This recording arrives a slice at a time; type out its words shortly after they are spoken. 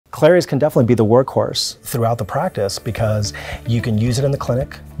Clarius can definitely be the workhorse throughout the practice because you can use it in the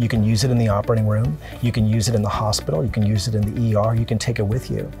clinic, you can use it in the operating room, you can use it in the hospital, you can use it in the ER, you can take it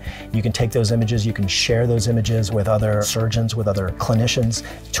with you. You can take those images, you can share those images with other surgeons, with other clinicians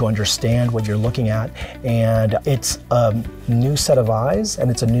to understand what you're looking at. And it's a new set of eyes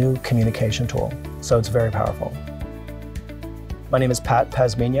and it's a new communication tool. So it's very powerful. My name is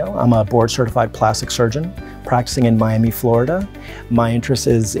Pazmiño. I'm a board-certified plastic surgeon practicing in Miami, Florida. My interest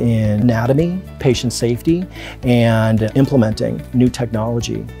is in anatomy, patient safety, and implementing new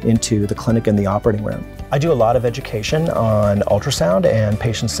technology into the clinic and the operating room. I do a lot of education on ultrasound and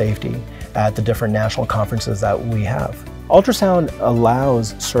patient safety at the different national conferences that we have. Ultrasound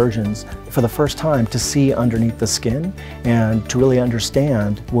allows surgeons for the first time to see underneath the skin and to really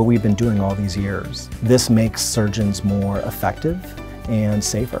understand what we've been doing all these years. This makes surgeons more effective and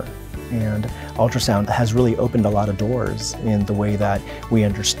safer. And ultrasound has really opened a lot of doors in the way that we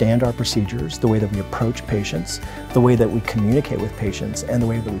understand our procedures, the way that we approach patients, the way that we communicate with patients, and the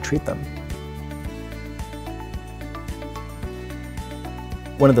way that we treat them.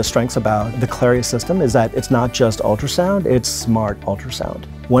 One of the strengths about the Clarius system is that it's not just ultrasound, it's smart ultrasound.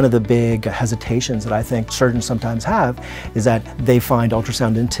 One of the big hesitations that I think surgeons sometimes have is that they find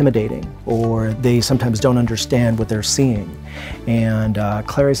ultrasound intimidating or they sometimes don't understand what they're seeing. And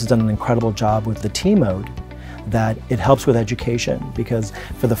Clarius has done an incredible job with the T-mode that it helps with education because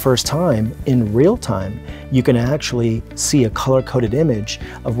for the first time, in real time, you can actually see a color-coded image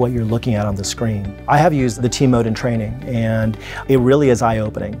of what you're looking at on the screen. I have used the T-mode in training and it really is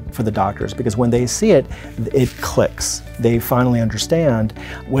eye-opening for the doctors because when they see it, it clicks. They finally understand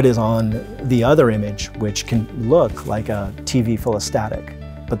what is on the other image, which can look like a TV full of static.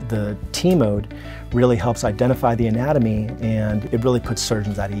 But the T-mode really helps identify the anatomy and it really puts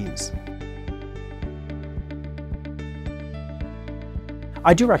surgeons at ease.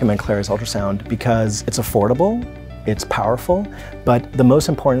 I do recommend Clarius Ultrasound because it's affordable, it's powerful, but the most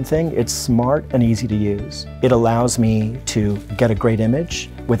important thing, it's smart and easy to use. It allows me to get a great image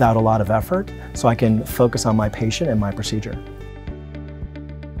without a lot of effort, so I can focus on my patient and my procedure.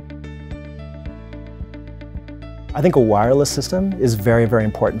 I think a wireless system is very, very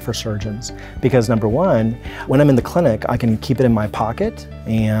important for surgeons because number one, when I'm in the clinic, I can keep it in my pocket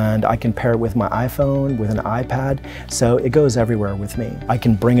and I can pair it with my iPhone, with an iPad, so it goes everywhere with me. I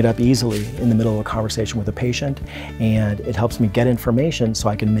can bring it up easily in the middle of a conversation with a patient and it helps me get information so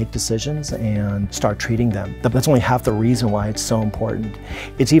I can make decisions and start treating them. That's only half the reason why it's so important.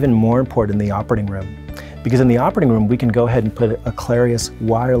 It's even more important in the operating room. Because in the operating room, we can go ahead and put a Clarius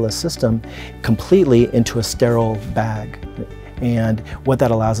wireless system completely into a sterile bag. And what that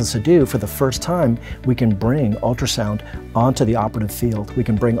allows us to do, for the first time, we can bring ultrasound onto the operative field. We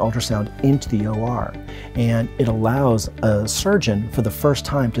can bring ultrasound into the OR. And it allows a surgeon, for the first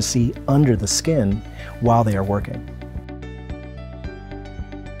time, to see under the skin while they are working.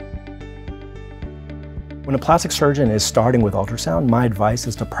 When a plastic surgeon is starting with ultrasound, my advice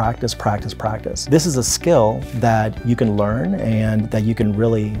is to practice, practice, practice. This is a skill that you can learn and that you can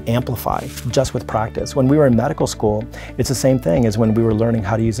really amplify just with practice. When we were in medical school, it's the same thing as when we were learning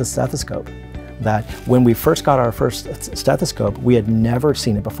how to use a stethoscope. That when we first got our first stethoscope, we had never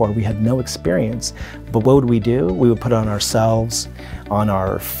seen it before. We had no experience. But what would we do? We would put it on ourselves, on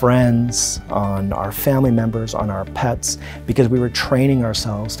our friends, on our family members, on our pets, because we were training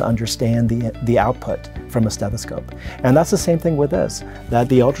ourselves to understand the output from a stethoscope. And that's the same thing with this, that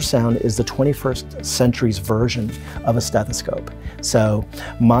the ultrasound is the 21st century's version of a stethoscope. So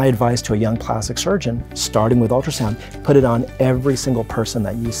my advice to a young plastic surgeon, starting with ultrasound, put it on every single person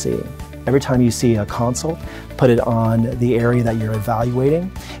that you see. Every time you see a consult, put it on the area that you're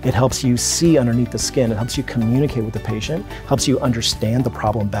evaluating. It helps you see underneath the skin. It helps you communicate with the patient, helps you understand the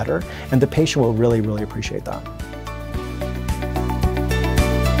problem better, and the patient will really, really appreciate that.